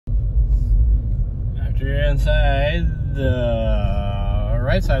After you're inside the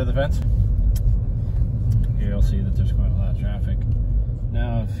right side of the fence, you'll see that there's quite a lot of traffic.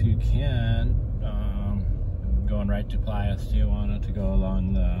 Now, if you can, going right to Playa Tijuana to go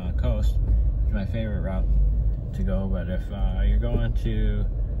along the coast, it's my favorite route to go. But if you're going to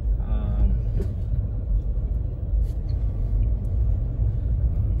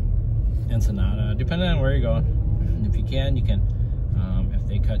Ensenada, depending on where you're going, if you can, you can. If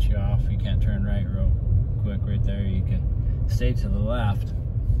they cut you off, you can't turn right real quick right there. You can stay to the left,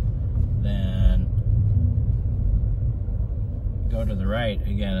 then go to the right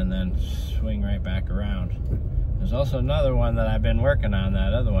again, and then swing right back around. There's also another one that I've been working on,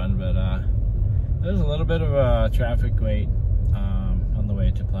 that other one, but there's a little bit of a traffic wait on the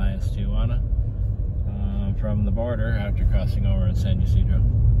way to Playa Tijuana from the border after crossing over in San Ysidro.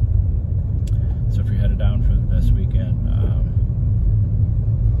 So if you're headed down for this weekend,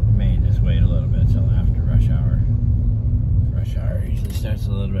 you may just wait a little bit till after rush hour. Rush hour usually starts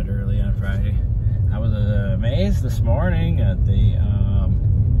a little bit early on Friday. I was amazed this morning at the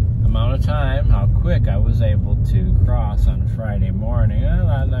amount of time, how quick I was able to cross on Friday morning.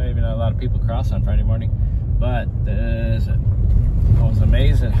 Not even a lot of people cross on Friday morning, but I was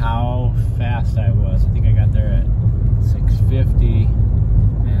amazed at how fast I was. I think I got there at 6:50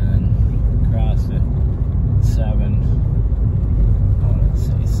 and crossed at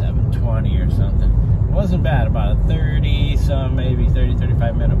 7:20 or something. It wasn't bad, about a 30-some, maybe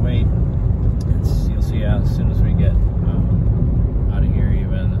 30-35 minute wait. You'll see as soon as we get out of here,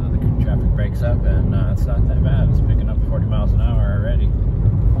 even the traffic breaks up, and it's not that bad. It's picking up 40 miles an hour already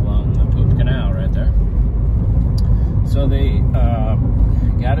along the Poop Canal right there. So they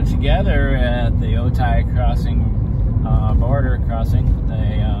got it together at the Otay crossing, border crossing.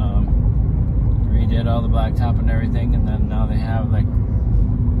 They redid all the blacktop and everything, and then now they have like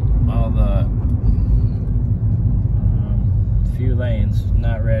all the few lanes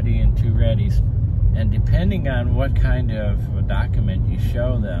not ready and 2 readies, and depending on what kind of a document you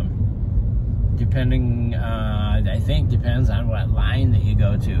show them, depending I think depends on what line that you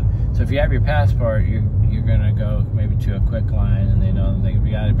go to. So if you have your passport, you're gonna go maybe to a quick line, and they know that if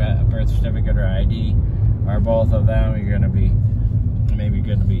you got a birth certificate or ID or both of them, you're gonna be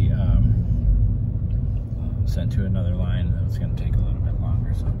sent to another line that's gonna take a little bit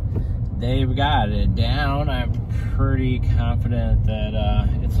longer. So they've got it down. I'm pretty confident that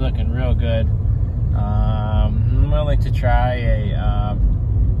it's looking real good. I'm willing to try a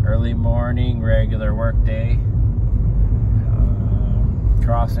early morning regular work day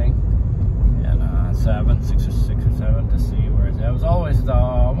crossing at 6 or 7 to see where it's at. I was always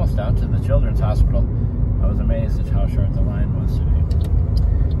almost out to the Children's Hospital. I was amazed at how short the line was today.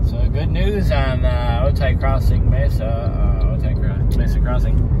 So good news on Otay Crossing Mesa, Mesa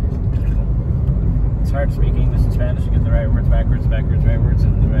Crossing. It's hard to speak English and Spanish to get the right words backwards, right words,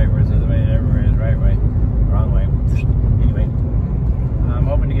 and the right words are the way, everywhere is right way, wrong way. Anyway, I'm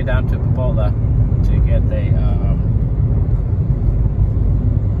hoping to get down to Popola to get the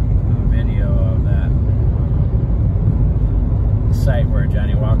video of that site where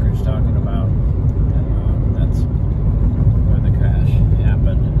Johnny Walker's talking about. That's where the crash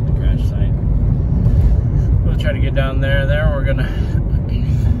happened, the crash site. We'll try to get down there. We're gonna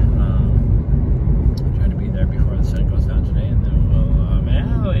try to be there before the sun goes down today, and then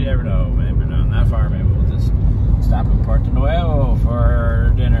we'll, you never know, maybe not that far, maybe we'll just stop in Puerto Nuevo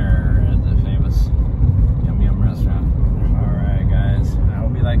for dinner at the famous Yum Yum restaurant. Alright guys, I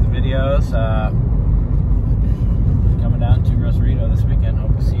hope you like the videos. Coming down to Rosarito this weekend.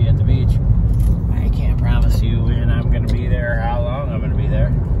 Hope to see you at the beach. I can't promise you when I'm going to be there, how long I'm going to be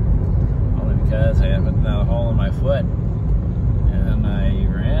there. Only because I have a hole in my foot. And I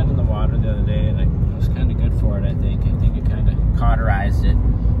ran in the water the other day, and it was kind of good for it, I think. I think it kind of cauterized it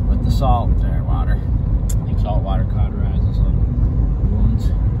with the salt there, water. I think salt water cauterizes little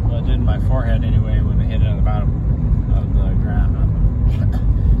wounds. Well, it did in my forehead anyway when I hit it on the bottom of the ground, on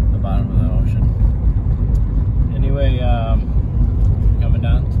the bottom of the ocean. Anyway, coming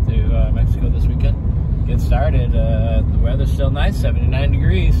down to Mexico this weekend. Get started. The weather's still nice, 79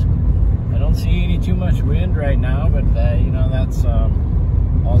 degrees. I don't see any too much wind right now, but you know, that's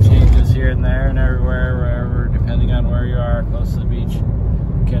all changes here and there and everywhere, wherever, depending on where you are close to the beach.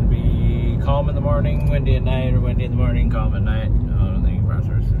 It can be calm in the morning, windy at night, or windy in the morning, calm at night. I don't think right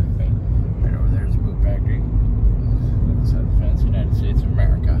over there is a boot factory. On the side of the fence, United States of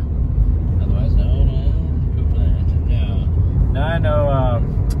America, otherwise known as Poopland. Now I know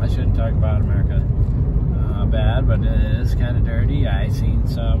I shouldn't talk about America bad, but it is kind of dirty. I seen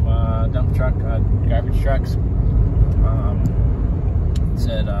some dump truck, garbage trucks. It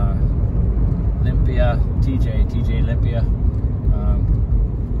said limping Lipia, TJ Lipia.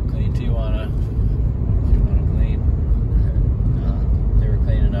 Clean Tijuana. Clean. They were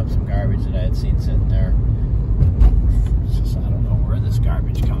cleaning up some garbage that I had seen sitting there. It's just, I don't know where this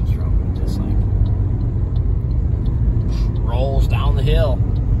garbage comes from. It just like rolls down the hill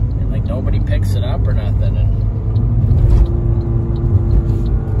and like nobody picks it up or nothing. And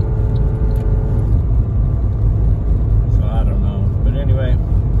so I don't know. But anyway,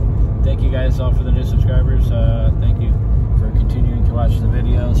 thank you guys all for the new subscribers. Thank you for continuing to watch the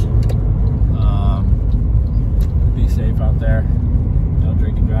videos. Be safe out there. Don't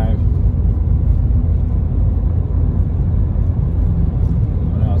drink and drive.